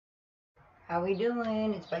How we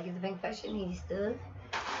doing? It's Becky the Pink Fashionista.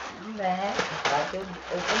 I'm back. About to open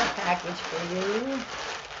a package for you.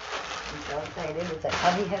 I'm so excited. It's a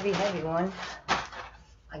heavy, heavy, heavy one.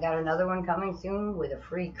 I got another one coming soon with a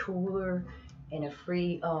free cooler and a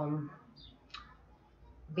free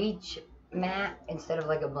beach mat. Instead of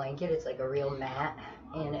like a blanket, it's like a real mat.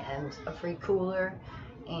 And it has a free cooler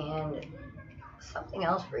and something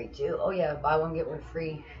else free too. Oh yeah, buy one get one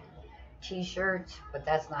free t-shirts, but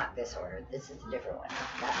that's not this order. This is a different one.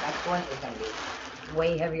 That next one is going to be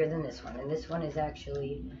way heavier than this one, and this one is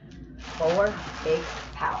actually 4 big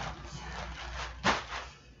pounds.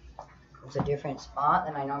 It's a different spot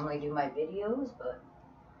than I normally do my videos, but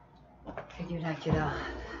I figured I could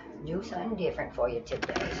do something different for you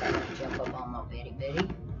today. So I'm going to jump up on my bitty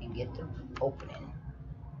and get the opening.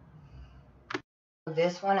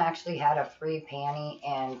 This one actually had a free panty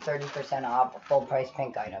and 30% off a full price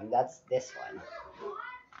pink item. That's this one.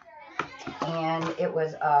 And it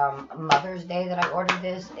was Mother's Day that I ordered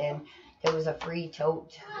this, and it was a free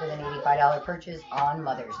tote with an $85 purchase on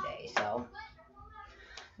Mother's Day. So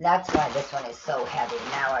that's why this one is so heavy.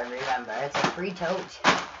 Now I remember. It's a free tote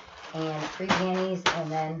and free panties and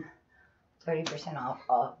then 30% off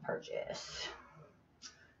a purchase.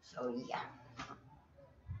 So yeah.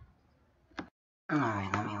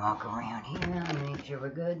 Alright, let me walk around here. Let me make sure we're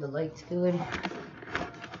good. The light's good.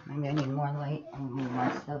 Maybe I need more light. I'll move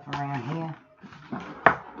my stuff around here.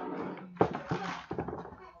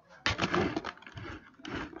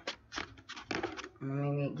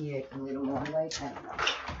 Maybe get a little more light. I don't know.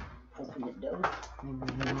 Open the door.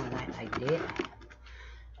 Maybe a little more light like that. I don't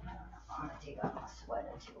know. I'm going to take off my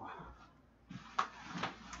sweater too.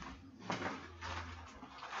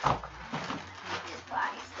 This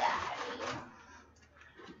body style.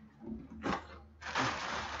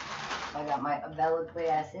 I got my Bella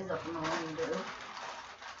glasses up in the window.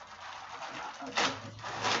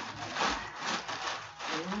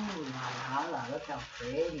 Ooh, la la, look how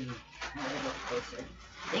pretty. A little closer.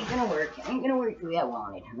 Ain't gonna work. Ain't gonna work the way I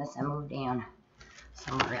wanted unless I move down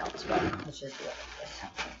somewhere else. But let's just look at this.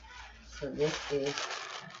 So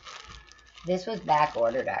this was back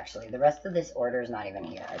ordered actually. The rest of this order is not even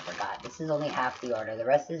here. I forgot. This is only half the order. The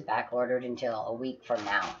rest is back ordered until a week from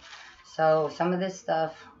now. So some of this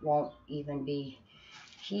stuff won't even be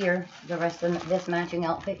here. The rest of this matching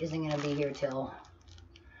outfit isn't going to be here till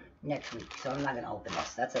next week. So I'm not going to open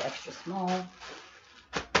this. That's an extra small.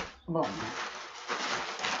 Boom.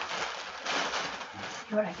 Let's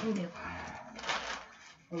see what I can do.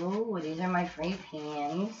 Oh, these are my free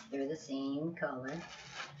panties. They're the same color.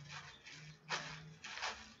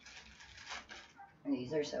 And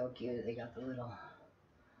these are so cute. They got the little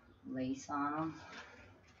lace on them.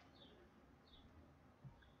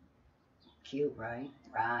 Cute, right?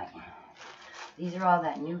 Right. These are all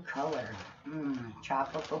that new color.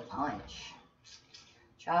 Tropical punch.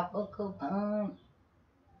 Tropical punch.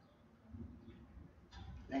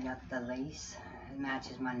 They got the lace. It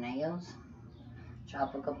matches my nails.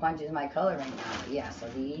 Tropical punch is my color right now. But yeah, so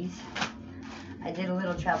these. I did a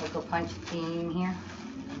little tropical punch theme here.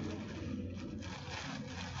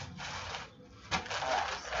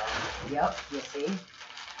 Alright, so, yep, you see.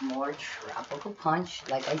 More tropical punch,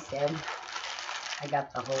 like I said. I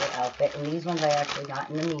got the whole outfit, and these ones I actually got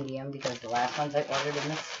in the medium because the last ones I ordered in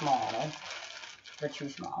the small were too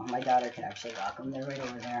small. My daughter could actually rock them. They're right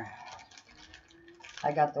over there.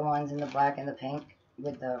 I got the ones in the black and the pink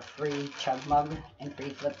with the free chug mug and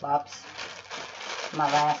free flip-flops. My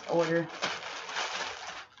last order.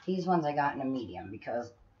 These ones I got in a medium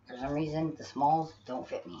because for some reason the smalls don't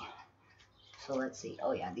fit me. So let's see.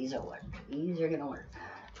 Oh yeah, these will work. These are gonna work.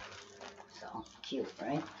 So cute,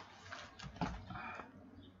 right?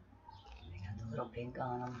 Little pink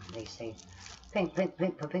on them. They say pink, pink,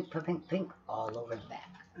 pink, pink, pink, pink, pink all over the back.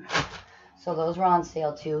 So those were on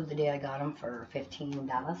sale too the day I got them for $15.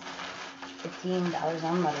 $15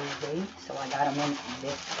 on Mother's Day. So I got them in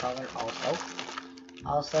this color also.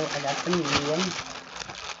 Also, I got the medium.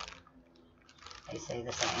 They say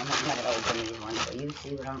the same. I'm not going to open these ones so you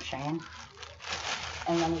see what I'm saying.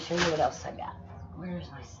 And let me show you what else I got. Where's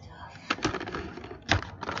my stuff?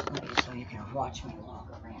 So you can watch me walk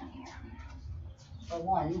around here. For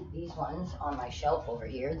one, these ones on my shelf over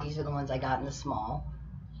here, these are the ones I got in the small,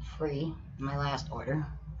 free, in my last order.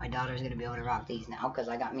 My daughter's going to be able to rock these now because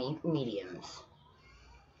I got me mediums.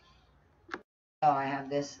 So I have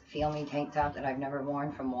this Feel Me tank top that I've never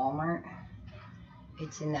worn from Walmart.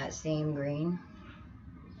 It's in that same green.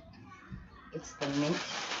 It's the mint.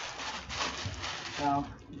 So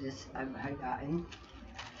this I've gotten.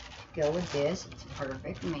 Go with this. It's a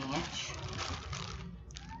perfect match.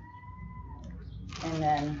 And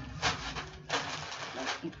then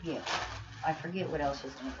Yeah, I forget what else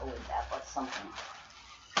was going to go with that, but something.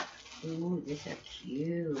 Ooh, these are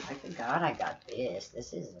cute. I forgot I got this.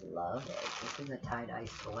 This is lovely. This is a tie-dye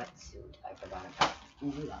sweatsuit. I forgot about.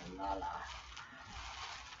 Ooh la la la.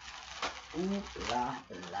 Ooh la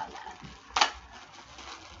la la.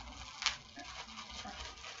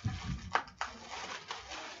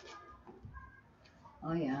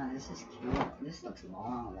 Oh yeah, this is cute. This looks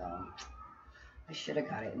long though. I should have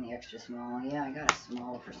got it in the extra small. Yeah, I got a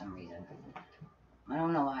small for some reason. I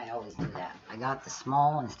don't know why I always do that. I got the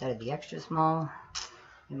small instead of the extra small.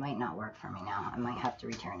 It might not work for me now. I might have to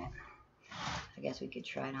return it. I guess we could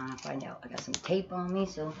try it on and find out. I got some tape on me,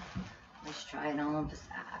 so let's try it on for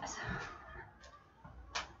size.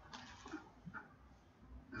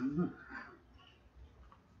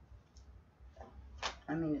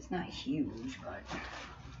 I mean, it's not huge, but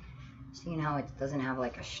seeing how it doesn't have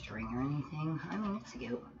like a string or anything, I mean, it's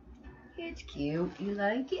cute. It's cute. You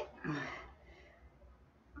like it?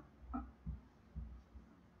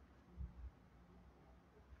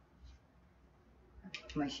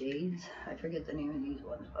 My shades. I forget the name of these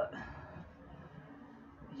ones, but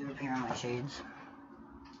these are a pair of my shades.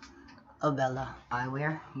 Abella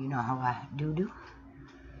eyewear. You know how I do.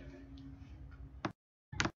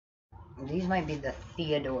 These might be the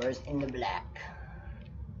Theodores in the black.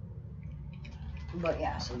 But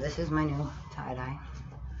yeah, so this is my new tie-dye.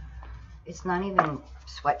 It's not even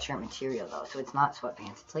sweatshirt material though, so it's not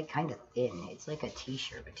sweatpants. It's like kind of thin. It's like a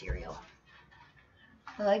t-shirt material.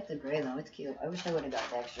 I like the gray though, it's cute. I wish I would have got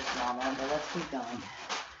the extra small one, but let's keep going.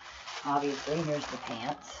 Obviously, here's the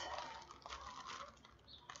pants.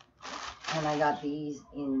 And I got these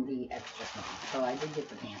in the extra small. So I did get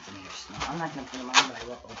the pants in the extra small. I'm not going to put them on, but I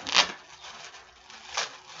will open them.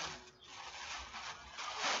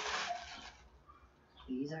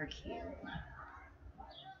 These are cute.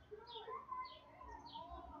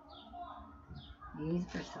 These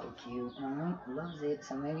are so cute. Loves it.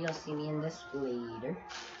 So maybe you'll see me in this later.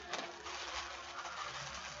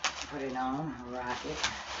 Put it on. Rock it.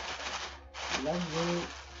 Loves it.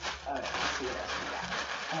 Alright, let's see what else we got.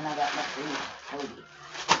 And I got my free tote.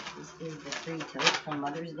 This is the free tote from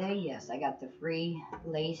Mother's Day. Yes, I got the free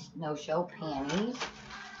lace no-show panties.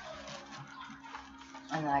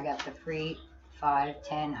 And then I got the free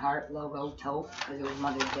 510 heart logo tote because it was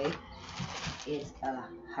Mother's Day. It's a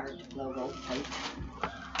heart logo tote.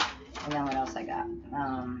 And then what else I got?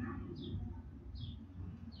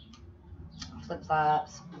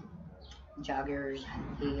 Flip-flops, joggers,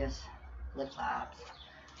 these, flip-flops.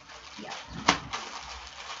 Yeah.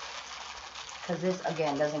 Because this,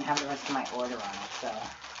 again, doesn't have the rest of my order on it, so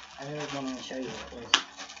I really didn't even show you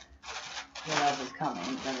what else is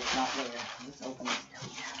coming, but it's not there. Let's open this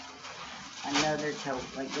tote. Another tote.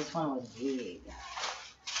 Like, this one was big.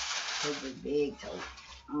 This was big tote.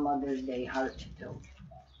 Mother's Day heart tote.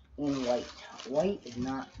 In white. White is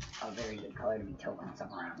not a very good color to be toting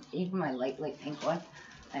stuff around. Even my light pink one,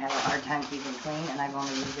 I have a hard time keeping clean, and I've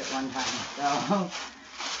only used it one time. So,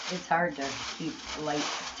 it's hard to keep light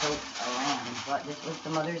totes around. But this was the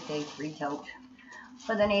Mother's Day free tote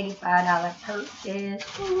with an $85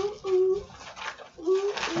 purchase. Ooh, ooh,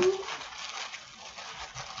 ooh, ooh.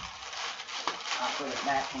 I'll put it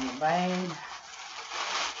back in the bag.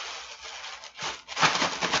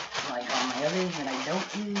 Like all my others that I don't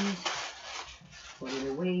use. Put it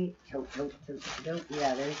away. Tote, tote, tote, tote.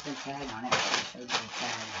 Yeah, there's the tag on it. I'll show you the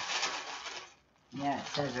tag. Yeah, it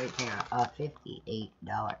says right there, a $58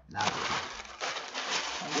 value.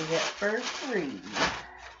 And you get for free.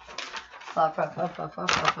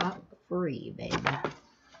 Free, baby.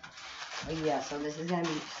 But yeah, so this is going to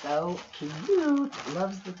be so cute.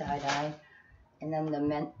 Loves the tie-dye. And then the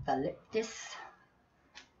mentholyptus.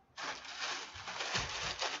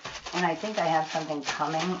 And I think I have something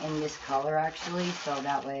coming in this color, actually. So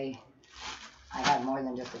that way I have more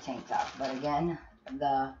than just a tank top. But again,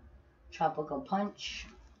 the tropical punch.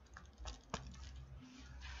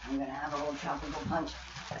 I'm going to have a whole tropical punch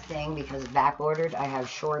thing because back ordered. I have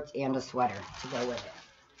shorts and a sweater to go with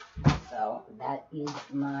it. So that is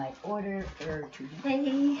my order for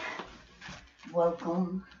today.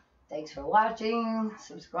 Welcome. Thanks for watching.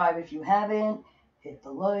 Subscribe if you haven't. Hit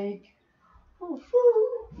the like.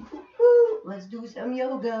 Let's do some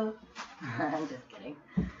yoga. I'm just kidding.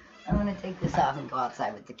 I'm going to take this off and go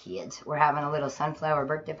outside with the kids. We're having a little sunflower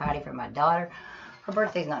birthday party for my daughter. Her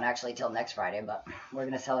birthday's not actually till next Friday, but we're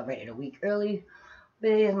going to celebrate it a week early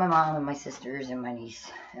with my mom and my sisters and my niece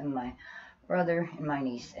and my brother and my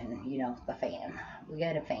niece and, you know, the fam. We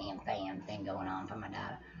got a fam thing going on for my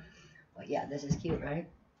daughter. But yeah, this is cute, right?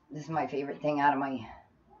 This is my favorite thing out of my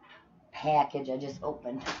package I just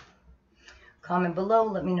opened. Comment below.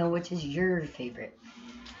 Let me know which is your favorite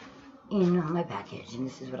in my package. And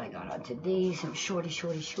this is what I got on today. Some shorty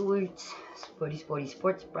shorts. Sporty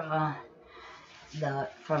sports bra. The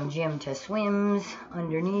from gym to swims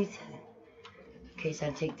underneath. In case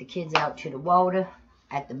I take the kids out to the water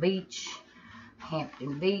at the beach.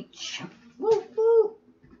 Hampton Beach. Woo woo.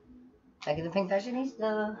 Back in the Pink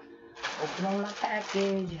Fashionista. Opening my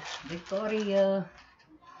package. Victoria.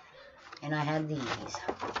 And I had these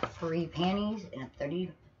free panties and a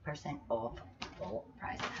 30% off full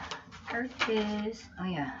price purchase. Oh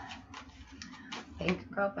yeah.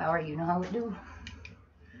 Pink girl power, you know how we do.